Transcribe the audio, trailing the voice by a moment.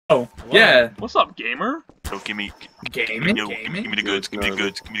Oh, yeah. What's up, gamer? So give me Gaming? give me the goods. Give me the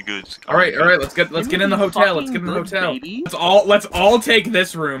goods. Give me the goods. All right. Let's get in the hotel. Let's get in the hotel. Let's all take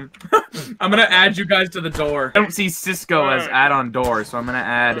this room. I'm gonna add you guys to the door. I don't see Cisco as add-on door, so I'm gonna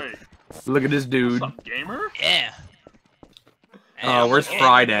add. Look at this dude. What's up, gamer? Yeah. Oh, where's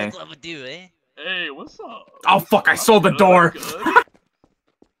Friday? What's up with you, eh? Hey, what's up? Oh fuck! I sold the door.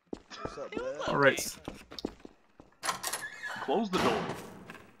 All right. Close the door.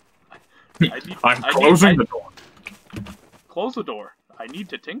 I'm closing the door. Close the door. I need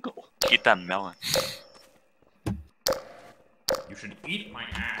to tinkle. Eat that melon. You should eat my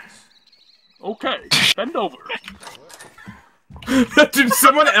ass. Okay, bend over. Dude,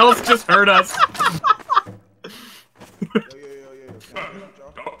 someone else just heard us.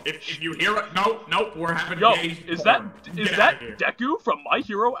 If you hear it, no, we're having. Yo, is that Deku from My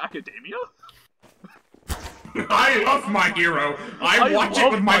Hero Academia? I love My Hero. I watch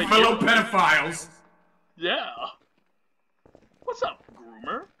it with my fellow pedophiles. Yeah. What's up,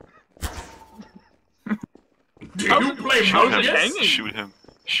 groomer? Do you play Mogus? Shoot him.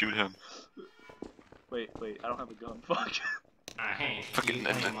 Shoot him. Wait, I don't have a gun. Fuck. Hey, fucking.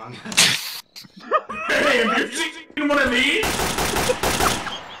 Hey, have you seen one of these?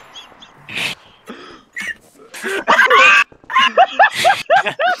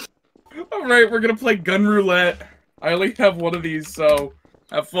 Alright, we're gonna play gun roulette. I only have one of these, so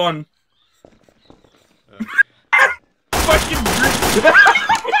have fun. Fucking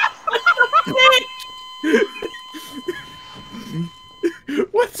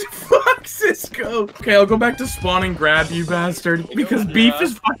what the fuck, Cisco? Okay, I'll go back to spawn and grab you, bastard. Because Beef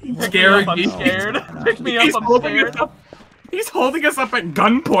is fucking scaring me. I'm scared. Pick me up, I'm scared. He's holding us up at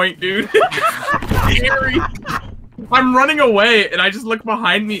gunpoint, dude. Scary. I'm running away, and I just look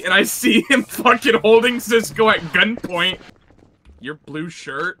behind me, and I see him fucking holding Cisco at gunpoint. Your blue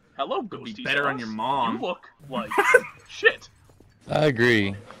shirt. Hello, would be Ghosty better on sauce. your mom. You look like shit. I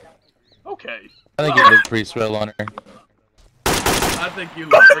agree. Okay. I think you look pretty swell on her. I think you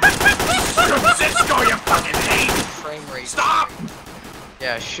look pretty. Cisco, you fucking hate! Frame rate. Stop!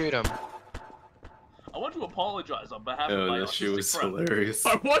 Yeah, shoot him. I want to apologize on behalf of my autistic friend. Hilarious.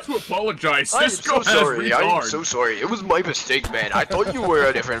 I want to apologize. I'm Cisco so sorry. has retard. I'm so sorry. It was my mistake, man. I thought you were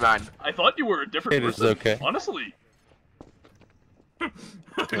a different man. I thought you were a different person. It is okay. Honestly.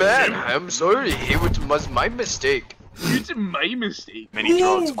 Man, I'm sorry. It was my mistake. It's my mistake. Many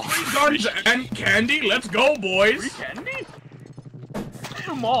drugs. Free guns and candy. Let's go, boys. Free candy?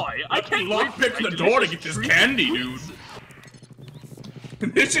 Oh my! I can't lockpick the door to get this candy, dude.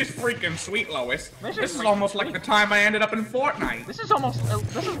 This is freaking sweet, Lois. This is almost like the time I ended up in Fortnite. This is almost.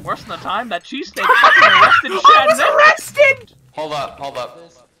 This is worse than the time that cheesesteak fucking arrested Chad. I was arrested! Hold up.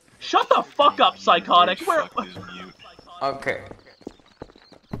 Shut the fuck up, psychotic. Where? Okay.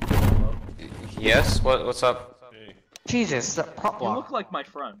 Yes. What's up? Jesus, You problem. look like my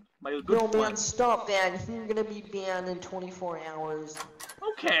friend. My good Yo, friend. man, stop that. You're gonna be banned in 24 hours.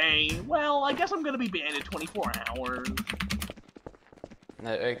 Okay, well, I guess I'm gonna be banned in 24 hours.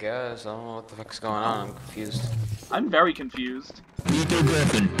 I guess. I don't know what the fuck's going on. I'm confused. I'm very confused. Peter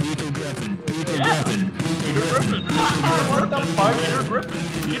Griffin. Peter Griffin. What the fuck? Peter Griffin.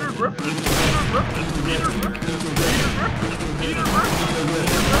 Peter Griffin. Peter Griffin. Peter Griffin. Peter Griffin.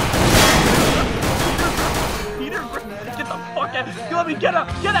 Peter Griffin. Get the fuck out. Let me get out.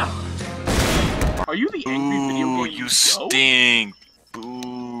 Get out. Are you the angry video Ooh, game? you stink.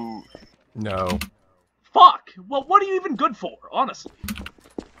 Boo. No. Fuck. Well, what are you even good for, honestly?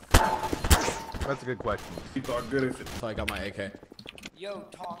 That's a good question. People are good at it. So I got my AK. Yo,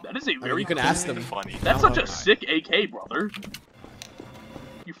 talk. That is a very. You can ask them. Funny. That's such a sick AK, brother.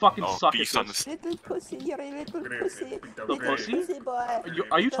 You fucking suck at Beast on this. the. Little pussy, you're a little pussy. The pussy? boy.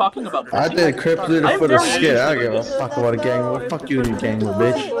 Are you talking about pussy? I did crip leader I'm for the very shit. I don't interested give a in this. fuck about a gang war. Fuck you and your gang war,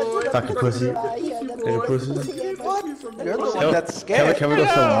 bitch. Fucking pussy. Little pussy. You're the one that's scared. Can we go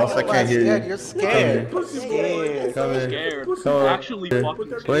somewhere else? I can't hear you. You're scared. Scared. Come here. Scared. Come on. Actually, fucking.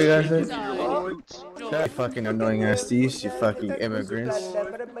 What you guys say? scared. You fucking annoying ass thieves, you fucking immigrants.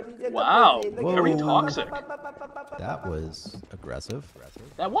 Wow, very toxic. That was aggressive.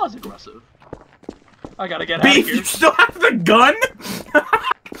 That was aggressive. I gotta get out of Beef, here. you still have the gun?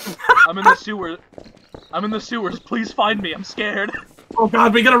 I'm in the sewer. I'm in the sewers. Please find me. I'm scared. Oh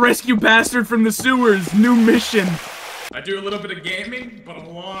god, we gotta rescue Bastard from the sewers. New mission. I do a little bit of gaming, but a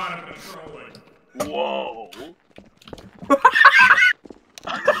lot of controlling. Whoa.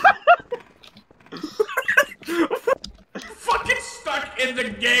 Fucking stuck in the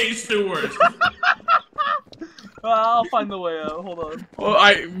gay sewers. I'll find the way out. Hold on.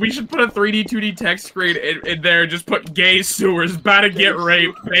 Well, we should put a 3D, 2D text screen in there. Just put gay sewers, about to get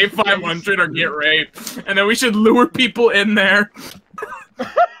raped, pay 500 or get raped, and then we should lure people in there.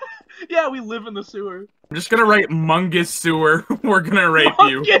 Yeah, we live in the sewer. I'm just gonna write Mungus sewer. We're gonna rape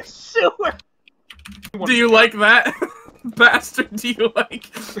you. Mungus sewer. Do you like that, bastard? Do you like?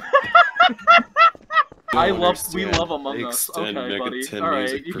 We love Among Us. Okay, buddy.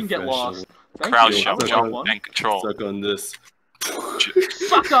 Alright, you can get lost. Thank Crowd you. shout, That was jump, fun. and control. Suck on this.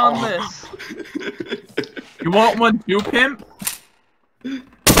 Suck on this. You want one too, pimp?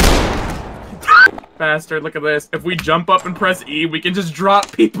 Bastard, look at this. If we jump up and press E, we can just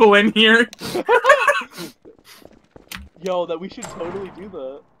drop people in here. Yo, we should totally do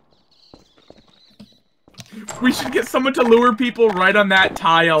that. We should get someone to lure people right on that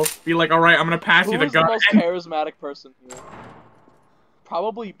tile. Be like, alright, I'm gonna pass you the Who's the gun. most charismatic person here?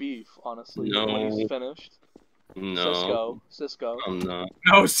 Probably Beef, honestly, No. when he's finished. No. Cisco. I'm not.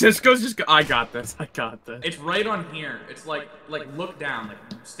 No, Cisco's just I got this. I got this. It's right on here. It's like look down. Like,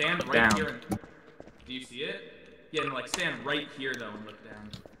 stand right Down. here. And, do you see it? Yeah, no, like, stand right here, though, and look down.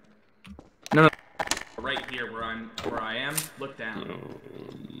 No. Right here, where I am, look down.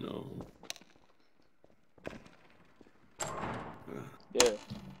 No. Yeah.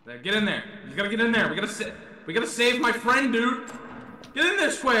 There, get in there. You gotta get in there. We gotta save my friend, dude. Get in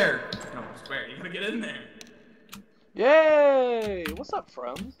there, Square. No, Square. You gotta get in there. Yay! What's up,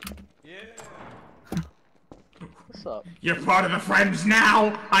 friends? Yeah. What's up? You're part of the friends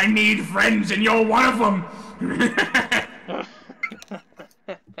now. I need friends, and you're one of them.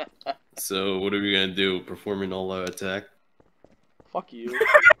 So, what are we gonna do? Perform an all-out attack? Fuck you.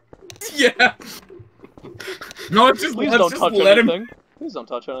 Yeah. No, let's just, Please let's don't just touch let anything. him. Please don't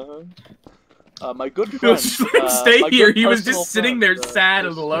touch anything. My good He'll friend. just let him stay my here. good He was personal just sitting friend, there sad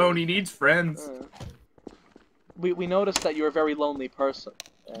and is- alone. He needs friends. We noticed that you're a very lonely person,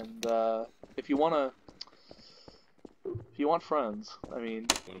 and if you want friends, I mean.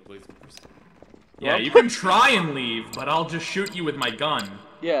 Wanna play some person? Yeah, you can try and leave, but I'll just shoot you with my gun.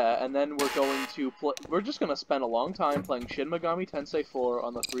 Yeah, and then we're going to we're just gonna spend a long time playing Shin Megami Tensei 4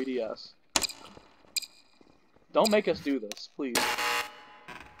 on the 3DS. Don't make us do this, please.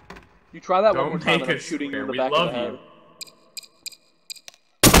 You try that one more Don't time make and I'm us shooting you in the we back of love the head. you.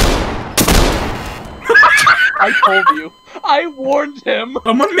 I told you. I warned him.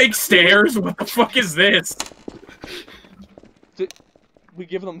 Someone make stairs? What the fuck is this? We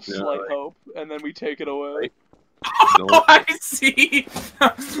give them slight hope, and then we take it away. Oh, I see.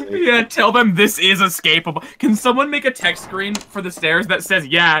 Yeah, tell them this is escapable. Can someone make a text screen for the stairs that says,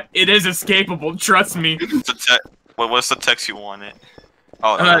 "Yeah, it is escapable. Trust me." What's the text you wanted?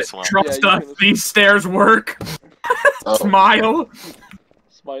 Oh, that's one. Trust Yeah, us. These stairs work. Smile.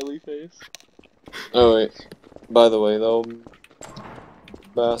 Smiley face. Oh wait. By the way though,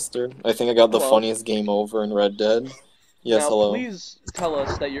 bastard, I think I got the Hello. funniest game over in Red Dead. Yes, now, hello. Please tell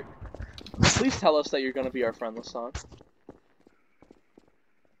us that you're. Please tell us that you're gonna be our friend this time.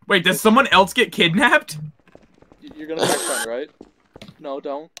 Wait, does someone else get kidnapped? You're gonna be our friend, right? No,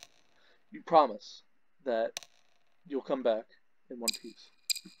 don't. You promise that you'll come back in one piece.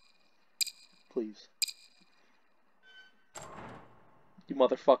 Please. You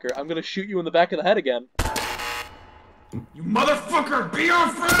motherfucker. I'm gonna shoot you in the back of the head again. You motherfucker, be our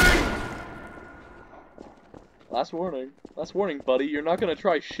friend! Last warning. Last warning, buddy. You're not gonna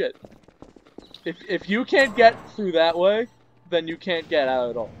try shit. If you can't get through that way, then you can't get out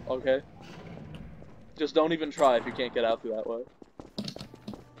at all, okay? Just don't even try if you can't get out through that way.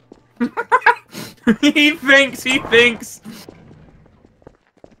 He thinks.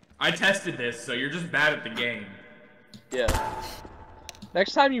 I tested this, so you're just bad at the game. Yeah.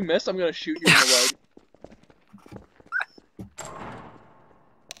 Next time you miss, I'm gonna shoot you in the leg.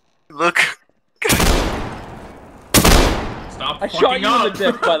 Look. Stop I fucking shot you up. in the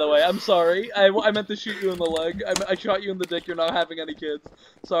dick, by the way. I'm sorry. I meant to shoot you in the leg. I shot you in the dick. You're not having any kids.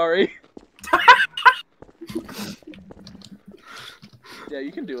 Sorry. Yeah,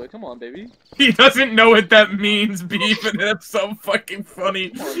 you can do it. Come on, baby. He doesn't know what that means, Beef, and that's so fucking funny.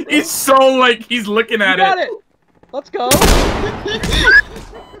 Come on, bro. He's so, like, he's looking at You got it. it! Let's go!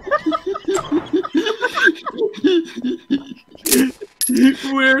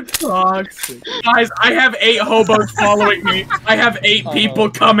 We're toxic. Guys, I have 8 hobos following me. I have 8 people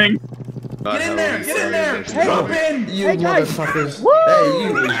coming. Get in there! Get in there! Hey, Jump in! You motherfuckers! Hey,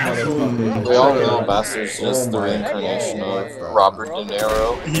 you motherfuckers! We all know Bastard's just the reincarnation of Robert De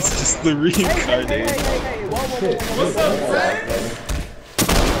Niro. He's just the reincarnation. What's up, friend?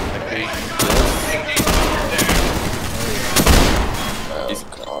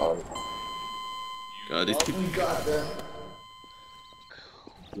 Oh, God. God, these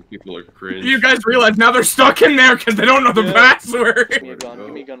people are cringe. You guys realize now they're stuck in there because they don't know the password. Give me a gun. Give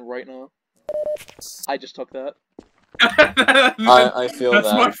me a gun right now. I just took that. I feel That's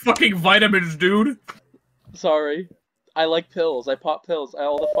that. my fucking vitamins, dude. Sorry. I like pills. I pop pills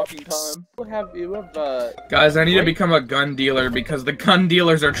all the fucking time. You have Guys, I need to become a gun dealer because the gun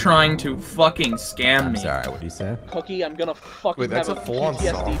dealers are trying to fucking scam me. Sorry, what do you say? Cookie, I'm gonna fucking Wait, that's have a a full-on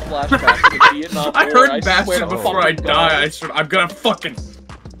PTSD song. flashback to the Vietnam I War. heard swear bastard to before I fucking die. God. I'm gonna fucking.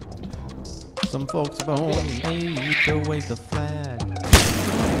 Some folks are only made to wave the flag.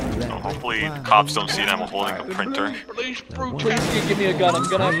 Hopefully, the cops don't see that I'm holding a printer. Please give me a gun. I'm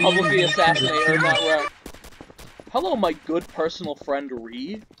gonna publicly assassinate or not wreck. Hello, my good personal friend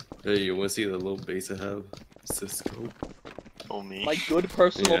Ree. Hey, you wanna see the little base I have? Cisco. Oh, me. My good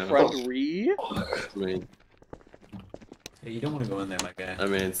personal friend Ree. I mean, Hey, you don't want to go in there, my guy. I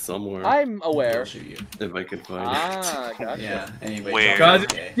mean, somewhere. I'm aware. They'll shoot you. If I can find it. Ah, gotcha. Yeah, anyway. Where? God,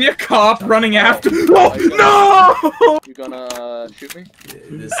 Okay. see a cop running after. Oh, no! You gonna shoot me?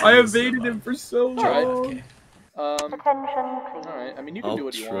 I evaded him for so long. Alright. Attention, please. Alright. I mean, you can do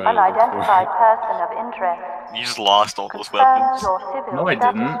what you want. Unidentified person of interest. You just lost all those Confirm weapons. your civil No, I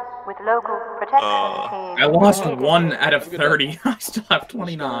status didn't. with local protection team. I lost 1 out of 30. I still have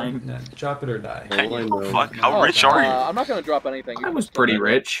 29. Yeah, drop it or die. All I know. Fuck, how rich are you? I'm not gonna drop anything. I was pretty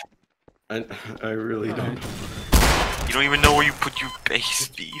rich. I really don't. You don't even know where you put your base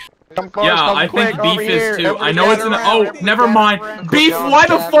beef. Yeah, I think beef is too. I know it's an. Oh, never mind. Beef, why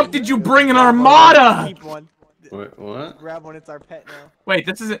the fuck did you bring an armada? What? Grab one, it's our pet now. Wait,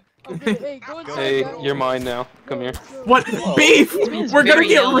 this isn't. Hey, you're mine now. Come here. What? Beef? We're gonna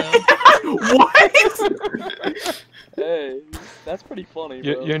get rid. What? Hey, that's pretty funny,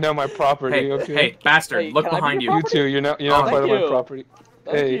 bro. You're now my property, Hey, okay? hey, bastard, Hey, look can I be behind your you. You too, you're not Oh, part of thank my you. property.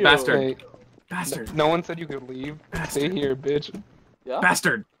 Thank Hey, you. Bastard. Hey, Bastard. no one said you could leave. Stay here, bitch. Yeah?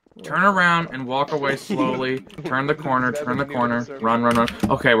 Bastard. Turn around and walk away slowly. Turn the corner, turn the corner. Run, run, run.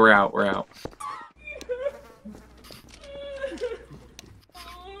 Okay, we're out, we're out.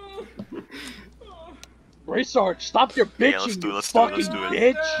 Ray Sarge, stop your bitching, let's do it, you let's do it, fucking let's do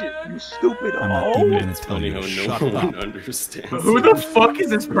it. bitch! You stupid I'm not hoe! keeping it in this Funny video. how Shut no up. one understands. Who the fuck is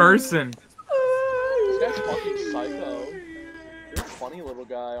this person? This guy's fucking psycho. You're a funny little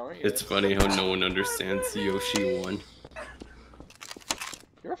guy, aren't you? It's funny how no one understands Yoshi 1.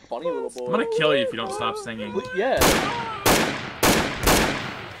 You're a funny little boy. I'm gonna kill you if you don't stop singing. Yeah.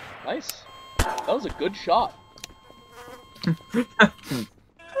 Nice. That was a good shot.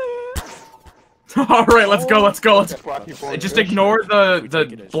 Alright, let's go, let's go, let's Black people just ignore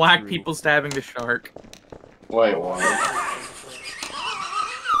the black people stabbing the shark. Wait, what?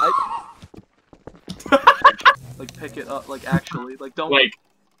 Like, pick it up, like, actually. Like, don't,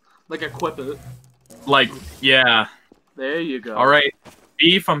 Like, equip it. like, yeah. There you go. Alright.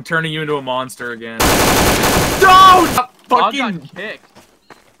 Beef, I'm turning you into a monster again. No! Dog Fucking... got kicked.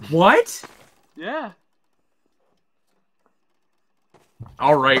 What? Yeah.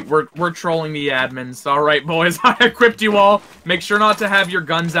 Alright, we're trolling the admins. Alright, boys, I equipped you all. Make sure not to have your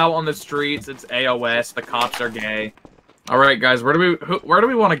guns out on the streets. It's AOS. The cops are gay. Alright, guys, where do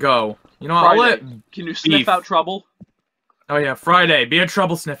we want to go? You know what, I'll let... Can you sniff Beef. out trouble? Oh yeah, Friday. Be a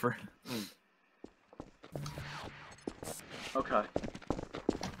trouble sniffer. Okay.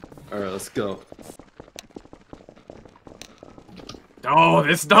 Alright, let's go. Oh,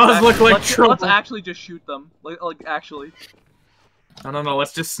 this does look like trouble. Let's actually just shoot them. Like actually. No,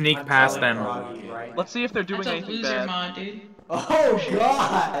 let's just sneak past them. Let's see if they're doing anything bad. Mod, dude. Oh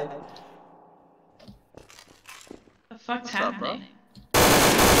god! The fuck's What's up, bro? happening?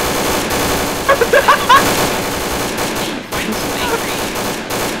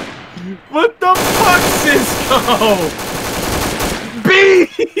 What the fuck, Cisco?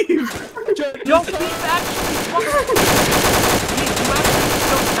 Beef! Yo, Beef actually you actually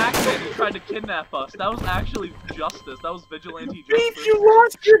killed Pac-Man and tried to kidnap us. That was actually justice. That was vigilante justice. Beef, you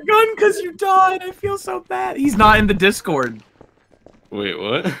lost your gun because you died. I feel so bad. He's not in the Discord. Wait,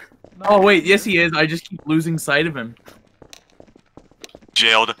 what? Oh, wait, yes he is. I just keep losing sight of him.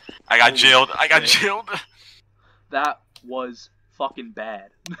 Jailed. I got jailed. I got jailed. That was fucking bad.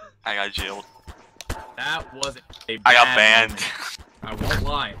 I got jailed. That wasn't a bad I got banned. moment. I won't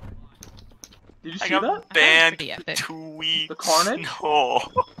lie. Did you I see got that? banned Pretty for epic. 2 weeks. The carnage? No.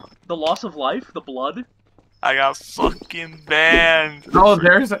 The loss of life? The blood? I got fucking banned. Oh,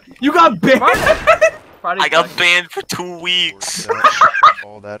 there's a... You got banned? Friday I got banned for 2 weeks.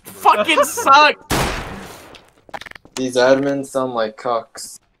 All that. Fucking sucked. These admins sound like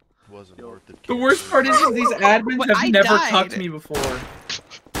cucks. Wasn't worth it. The worst part is these admins have I never died. cucked me before.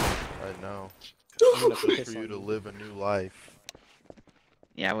 I know. I'm gonna pay for you to live a new life.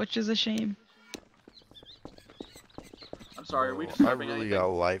 Yeah, which is a shame. I'm sorry, are we I disturbing really anything? got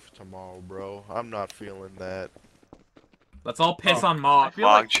life tomorrow, bro. I'm not feeling that. Let's all piss on I Mog. feel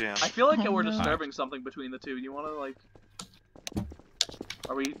like, Jam. I feel like Oh, we're no. disturbing something between the two. You wanna, like...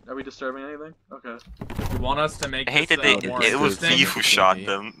 Are we disturbing anything? Okay. You want us to make I hate this, that more it was interesting? Beef who shot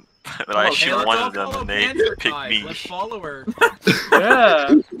them, but I Oh, shoot Hey, let's one all of them follow and they Panther picked Guys. me. Let's follow her.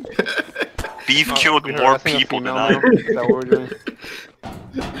 Yeah! Beef killed We're more harassing a people than female I now? did. Is that what we're doing?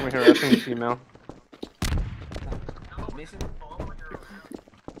 We're harassing a female.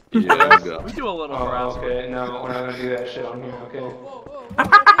 Yeah, you got We do a little Oh, harassment. okay. No, we're not gonna do that shit on here, okay?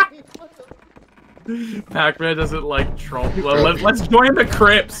 Pac-Man doesn't like troll. Let's join the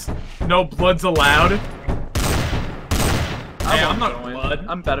Crips. No bloods allowed. Hey, I'm not blood.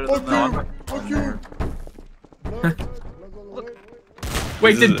 I'm better than that. Fuck you!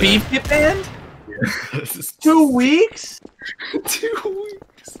 Wait, did Beef get banned? This is 2 weeks? 2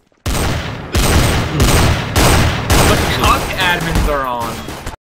 weeks. The cock admins are on.